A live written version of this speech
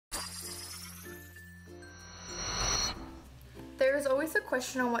There's always a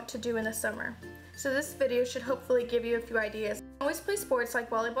question on what to do in the summer, so this video should hopefully give you a few ideas. Always play sports like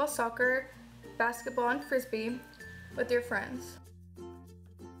volleyball, soccer, basketball, and frisbee with your friends.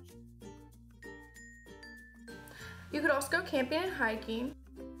 You could also go camping and hiking.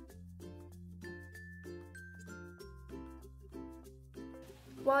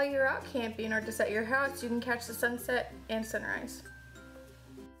 While you're out camping or just at your house, you can catch the sunset and sunrise.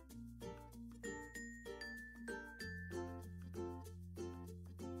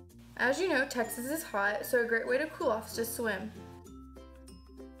 As you know, Texas is hot, so a great way to cool off is to swim.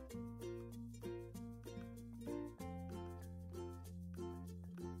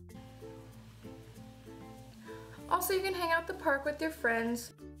 Also, you can hang out at the park with your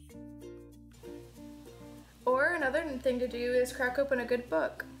friends. Or another thing to do is crack open a good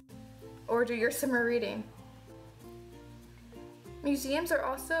book or do your summer reading. Museums are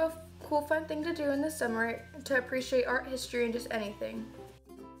also a cool, fun thing to do in the summer to appreciate art, history, and just anything.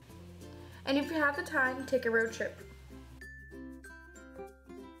 And if you have the time, take a road trip.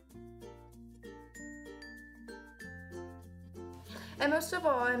 And most of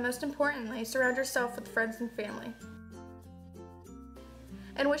all, and most importantly, surround yourself with friends and family.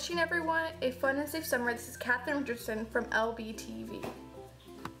 And wishing everyone a fun and safe summer, this is Katherine Richardson from LBTV.